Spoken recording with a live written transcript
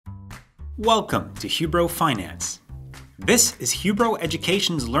Welcome to Hubro Finance. This is Hubro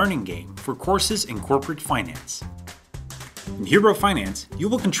Education's learning game for courses in corporate finance. In Hubro Finance, you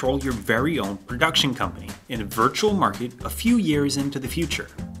will control your very own production company in a virtual market a few years into the future.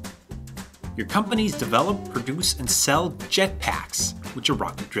 Your companies develop, produce, and sell jetpacks, which are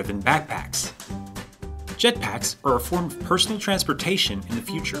rocket-driven backpacks. Jetpacks are a form of personal transportation in the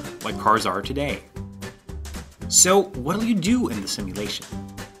future, like cars are today. So, what will you do in the simulation?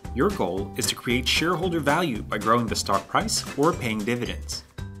 Your goal is to create shareholder value by growing the stock price or paying dividends.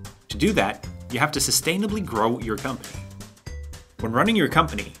 To do that, you have to sustainably grow your company. When running your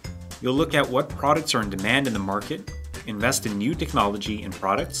company, you'll look at what products are in demand in the market, invest in new technology and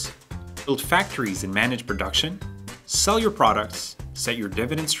products, build factories and manage production, sell your products, set your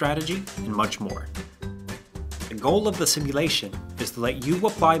dividend strategy, and much more. The goal of the simulation is to let you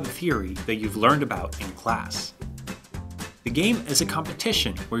apply the theory that you've learned about in class. The game is a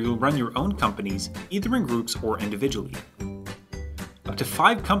competition where you'll run your own companies either in groups or individually. Up to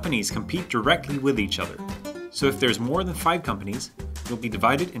 5 companies compete directly with each other, so if there's more than 5 companies, you'll be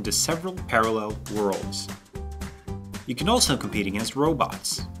divided into several parallel worlds. You can also compete against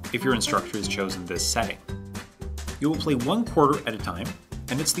robots, if your instructor has chosen this setting. You will play one quarter at a time,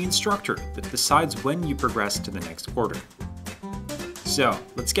 and it's the instructor that decides when you progress to the next quarter. So,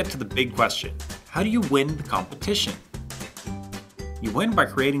 let's get to the big question. How do you win the competition? You win by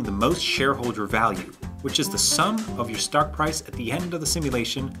creating the most shareholder value, which is the sum of your stock price at the end of the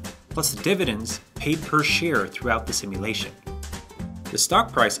simulation plus the dividends paid per share throughout the simulation. The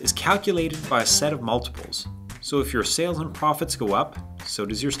stock price is calculated by a set of multiples, so if your sales and profits go up, so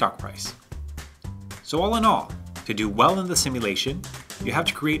does your stock price. So all in all, to do well in the simulation, you have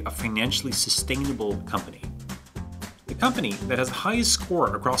to create a financially sustainable company. The company that has the highest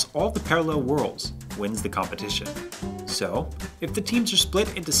score across all the parallel worlds wins the competition. So, if the teams are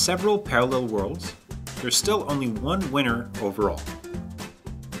split into several parallel worlds, there's still only one winner overall.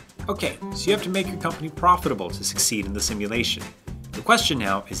 Okay, so you have to make your company profitable to succeed in the simulation. The question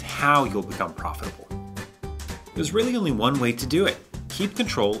now is how you'll become profitable. There's really only one way to do it. Keep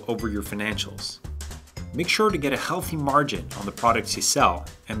control over your financials. Make sure to get a healthy margin on the products you sell,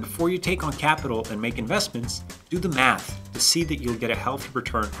 and before you take on capital and make investments, do the math to see that you'll get a healthy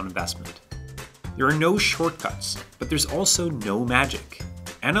return on investment. There are no shortcuts, but there's also no magic.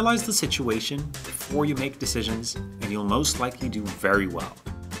 Analyze the situation before you make decisions, and you'll most likely do very well.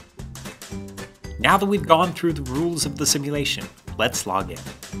 Now that we've gone through the rules of the simulation, let's log in.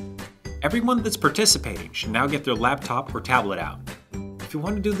 Everyone that's participating should now get their laptop or tablet out. If you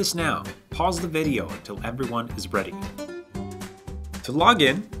want to do this now, pause the video until everyone is ready. To log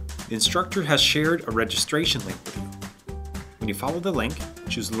in, the instructor has shared a registration link with you. When you follow the link,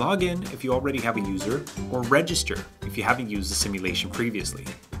 choose Login if you already have a user, or Register if you haven't used the simulation previously.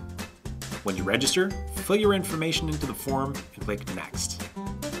 When you register, fill your information into the form and click Next.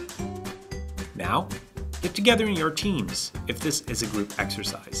 Now, get together in your teams if this is a group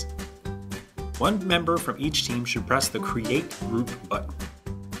exercise. One member from each team should press the Create Group button.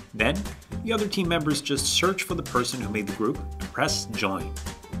 Then, the other team members just search for the person who made the group and press Join.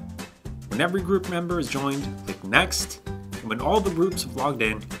 When every group member is joined, click Next, and when all the groups have logged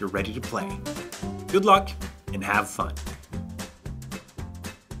in, you're ready to play. Good luck and have fun!